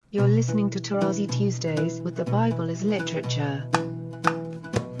You're listening to Tarazi Tuesdays with the Bible as Literature.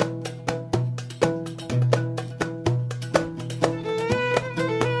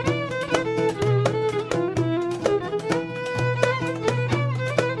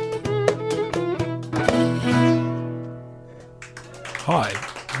 Hi,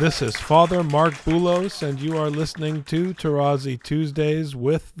 this is Father Mark Boulos, and you are listening to Tarazi Tuesdays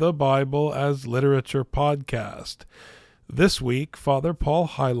with the Bible as Literature podcast. This week, Father Paul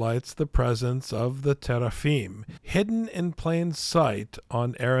highlights the presence of the teraphim, hidden in plain sight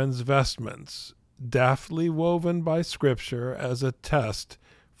on Aaron's vestments, deftly woven by Scripture as a test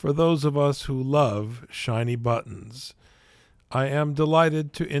for those of us who love shiny buttons. I am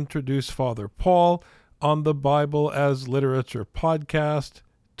delighted to introduce Father Paul on the Bible as Literature podcast,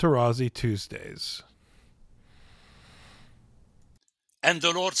 Tarazi Tuesdays. And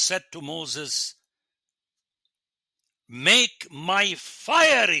the Lord said to Moses, "Make my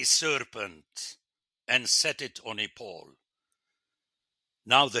fiery serpent and set it on a pole."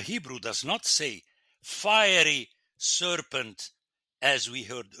 Now the Hebrew does not say fiery serpent as we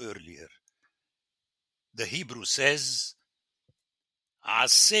heard earlier. The Hebrew says,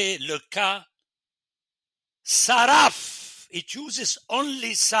 Aseh leka saraf. It uses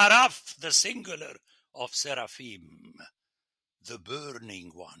only saraf, the singular of seraphim, the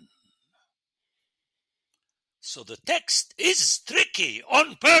burning one. So the text is tricky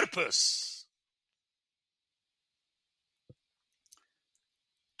on purpose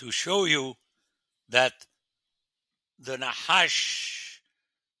to show you that the Nahash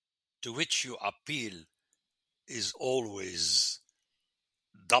to which you appeal is always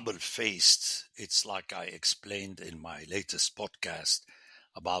double-faced. It's like I explained in my latest podcast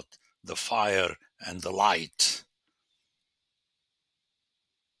about the fire and the light.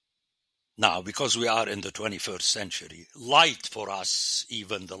 Now, because we are in the 21st century, light for us,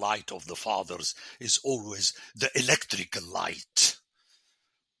 even the light of the fathers, is always the electrical light.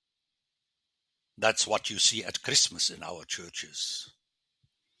 That's what you see at Christmas in our churches.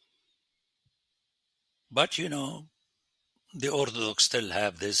 But you know, the Orthodox still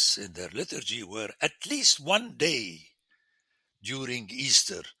have this in their liturgy, where at least one day during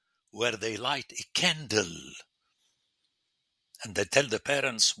Easter, where they light a candle. And they tell the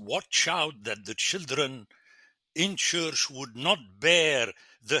parents, watch out that the children in church would not bear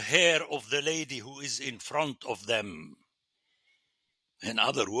the hair of the lady who is in front of them. In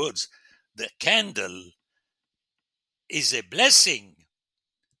other words, the candle is a blessing,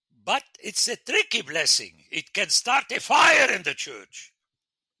 but it's a tricky blessing. It can start a fire in the church.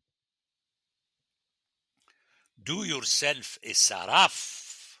 Do yourself a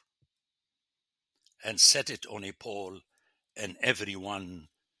saraf and set it on a pole, and everyone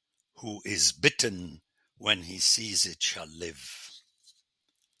who is bitten when he sees it shall live.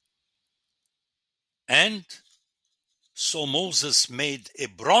 And so Moses made a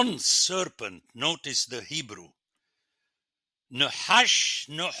bronze serpent. Notice the Hebrew. Nahash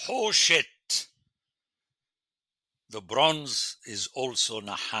nahoshet. The bronze is also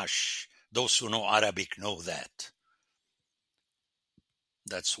Nahash. Those who know Arabic know that.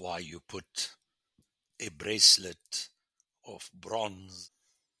 That's why you put a bracelet of bronze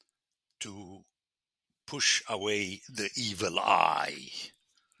to push away the evil eye,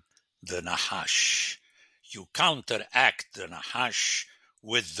 the Nahash. You counteract the Nahash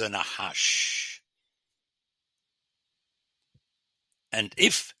with the Nahash. And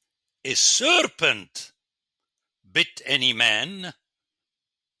if a serpent bit any man,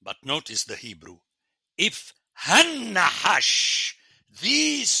 but notice the Hebrew, if Han-Nahash,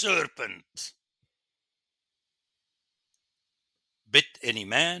 the serpent, bit any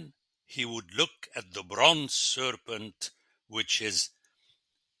man, he would look at the bronze serpent, which is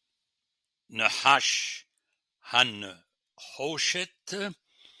Nahash Han-Hoshet,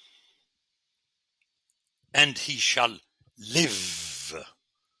 and he shall live.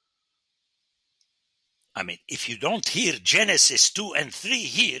 I mean, if you don't hear Genesis 2 and 3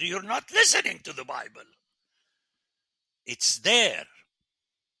 here, you're not listening to the Bible. It's there,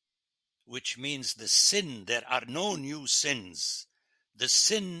 which means the sin, there are no new sins. The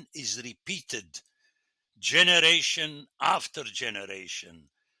sin is repeated generation after generation,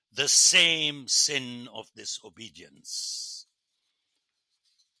 the same sin of disobedience.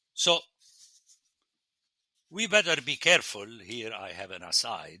 So, we better be careful, here I have an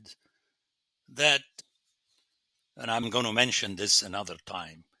aside, that, and I'm going to mention this another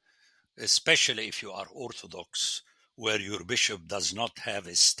time, especially if you are Orthodox, where your bishop does not have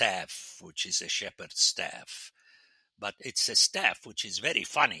a staff, which is a shepherd's staff, but it's a staff which is very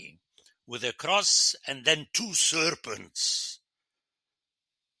funny, with a cross and then two serpents.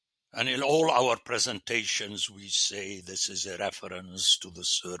 And in all our presentations, we say this is a reference to the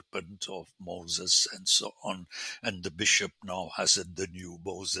serpent of Moses and so on. And the bishop now has it, the new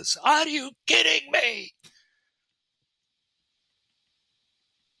Moses. Are you kidding me?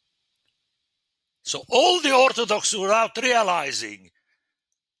 So all the Orthodox, without realizing,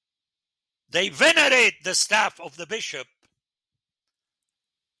 they venerate the staff of the bishop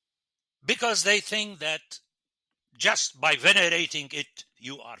because they think that just by venerating it,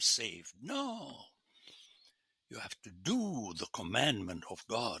 you are saved. No. You have to do the commandment of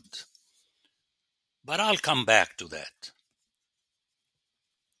God. But I'll come back to that.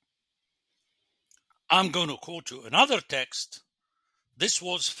 I'm going to quote you another text. This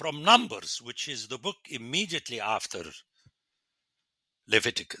was from Numbers, which is the book immediately after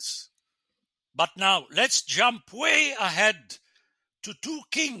Leviticus. But now let's jump way ahead to 2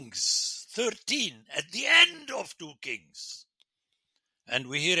 Kings 13, at the end of 2 Kings. And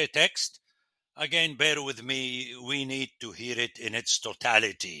we hear a text. Again, bear with me, we need to hear it in its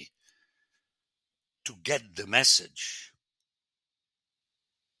totality to get the message.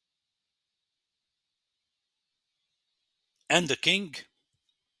 And the king,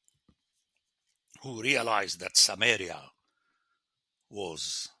 who realized that Samaria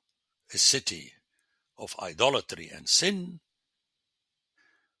was a city of idolatry and sin,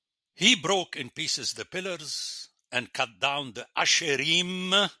 he broke in pieces the pillars and cut down the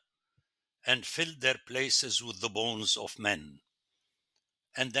Asherim and filled their places with the bones of men.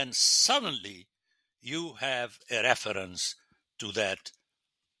 And then suddenly you have a reference to that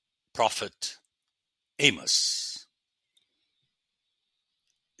prophet Amos.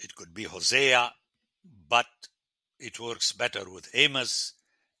 It could be Hosea, but it works better with Amos.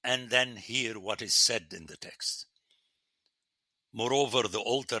 And then hear what is said in the text. Moreover, the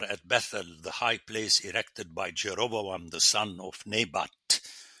altar at Bethel, the high place erected by Jeroboam the son of Nebat,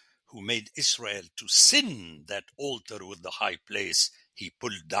 who made Israel to sin, that altar with the high place, he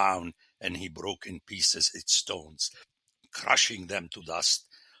pulled down and he broke in pieces its stones, crushing them to dust.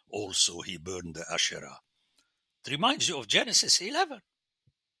 Also he burned the Asherah. It reminds you of Genesis 11.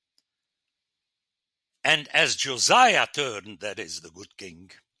 And as Josiah turned, that is the good king,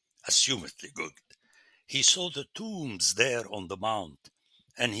 assumedly good, he saw the tombs there on the mount,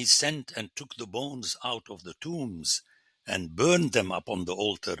 and he sent and took the bones out of the tombs and burned them upon the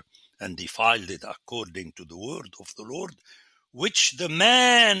altar and defiled it according to the word of the Lord, which the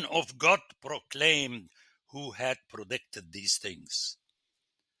man of God proclaimed, who had predicted these things.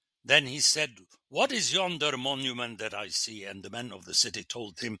 Then he said, "What is yonder monument that I see?" And the men of the city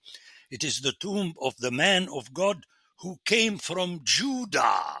told him, "It is the tomb of the man of God who came from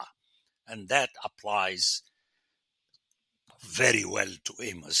Judah." And that applies very well to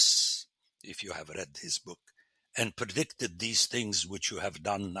Amos, if you have read his book, and predicted these things which you have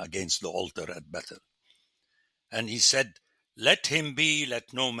done against the altar at Bethel. And he said, "Let him be,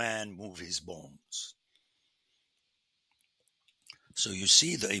 let no man move his bones." So you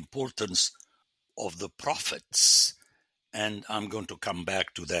see the importance of the prophets, and I'm going to come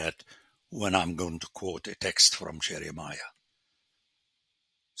back to that when I'm going to quote a text from Jeremiah.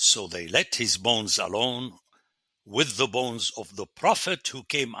 So they let his bones alone with the bones of the prophet who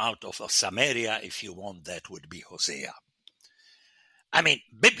came out of Samaria. If you want, that would be Hosea. I mean,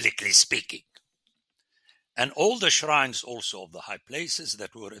 biblically speaking. And all the shrines also of the high places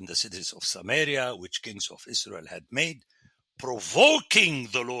that were in the cities of Samaria, which kings of Israel had made, provoking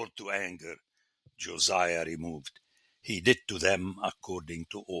the Lord to anger, Josiah removed. He did to them according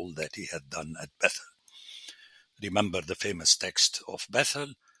to all that he had done at Bethel. Remember the famous text of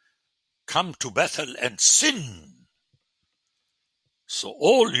Bethel, "Come to Bethel and sin." So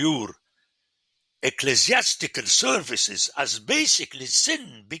all your ecclesiastical services as basically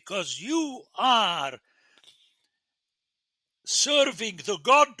sin, because you are serving the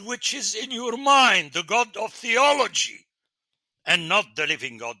God which is in your mind, the God of theology, and not the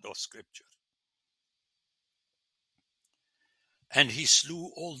living God of Scripture. And he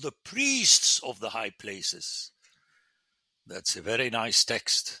slew all the priests of the high places. That's a very nice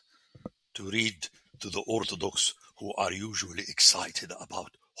text to read to the Orthodox, who are usually excited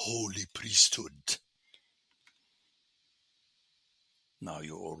about holy priesthood. Now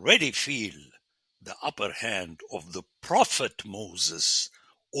you already feel the upper hand of the prophet Moses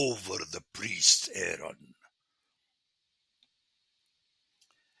over the priest Aaron.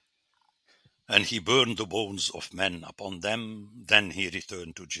 And he burned the bones of men upon them. Then he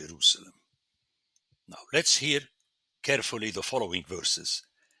returned to Jerusalem. Now let's hear carefully the following verses.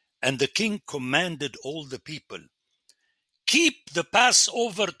 And the king commanded all the people, "Keep the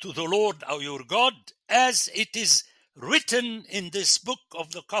Passover to the Lord our God, as it is written in this book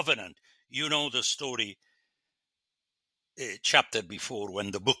of the covenant. You know the story, chapter before,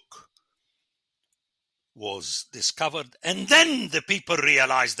 when the book was discovered, and then the people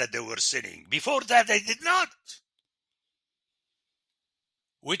realized that they were sinning. Before that, they did not.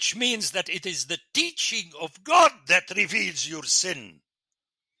 Which means that it is the teaching of God that reveals your sin,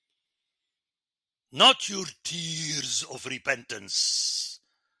 not your tears of repentance,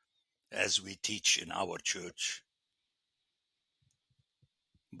 as we teach in our church.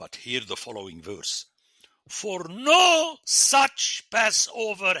 But hear the following verse. For no such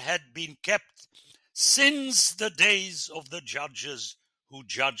Passover had been kept since the days of the judges who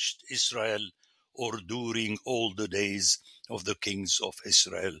judged Israel, or during all the days of the kings of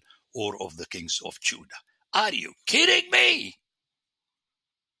Israel, or of the kings of Judah. Are you kidding me?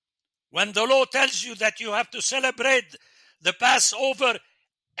 When the law tells you that you have to celebrate the Passover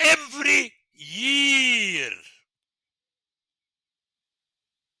every year.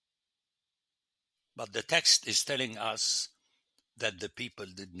 But the text is telling us that the people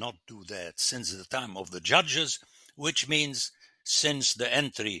did not do that since the time of the judges, which means since the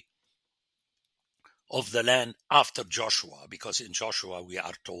entry of the land after Joshua, because in Joshua we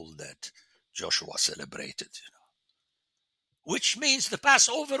are told that Joshua celebrated, which means the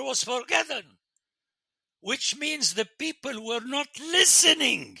Passover was forgotten, which means the people were not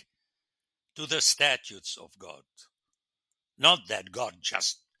listening to the statutes of God. Not that God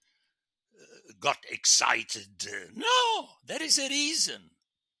just got excited. No, there is a reason.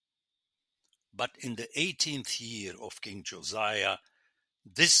 But in the 18th year of King Josiah,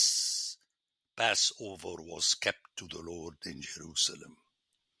 this Passover was kept to the Lord in Jerusalem.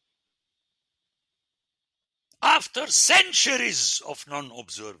 After centuries of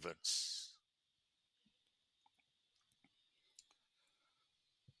non-observance.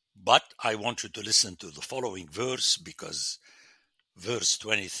 But I want you to listen to the following verse, because verse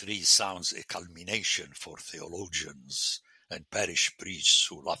 23 sounds a culmination for theologians and parish priests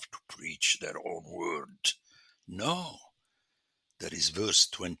who love to preach their own word. No, there is verse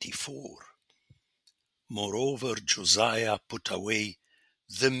 24. Moreover, Josiah put away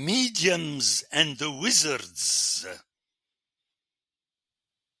the mediums and the wizards,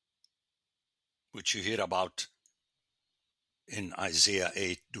 which you hear about in Isaiah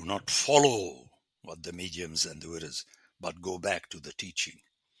 8. Do not follow what the mediums and the wizards, but go back to the teaching.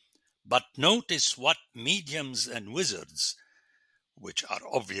 But notice what mediums and wizards, which are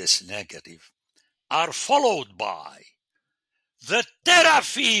obviously negative, are followed by the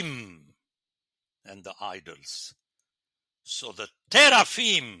teraphim and the idols. So the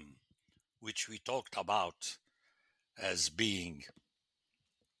teraphim, which we talked about as being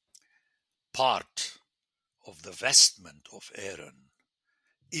part of the vestment of Aaron,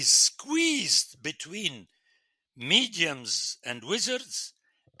 is squeezed between mediums and wizards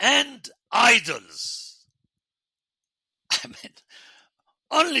and idols. I mean,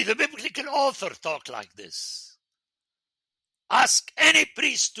 only the biblical author talk like this. Ask any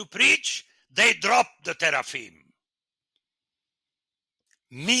priest to preach, they drop the teraphim.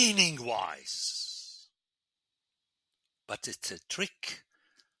 Meaning-wise. But it's a trick,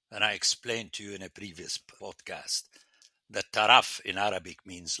 and I explained to you in a previous podcast that taraf in Arabic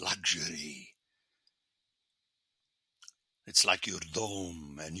means luxury. It's like your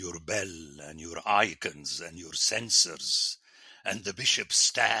dome and your bell and your icons and your censers and the bishop's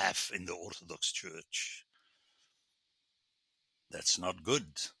staff in the Orthodox Church. That's not good,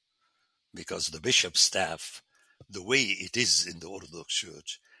 because the bishop's staff, the way it is in the Orthodox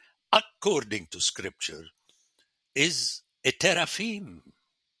Church, according to Scripture, is a teraphim.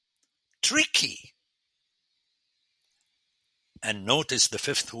 Tricky. And notice the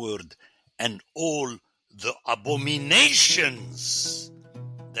fifth word, and all the abominations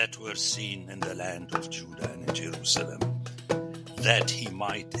that were seen in the land of Judah and in Jerusalem, that he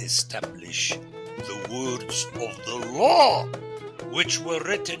might establish the words of the law, which were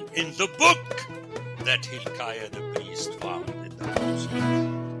written in the book that Hilkiah the priest found in the house.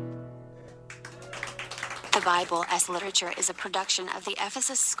 The Bible as Literature is a production of the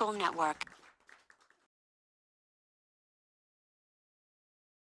Ephesus School Network.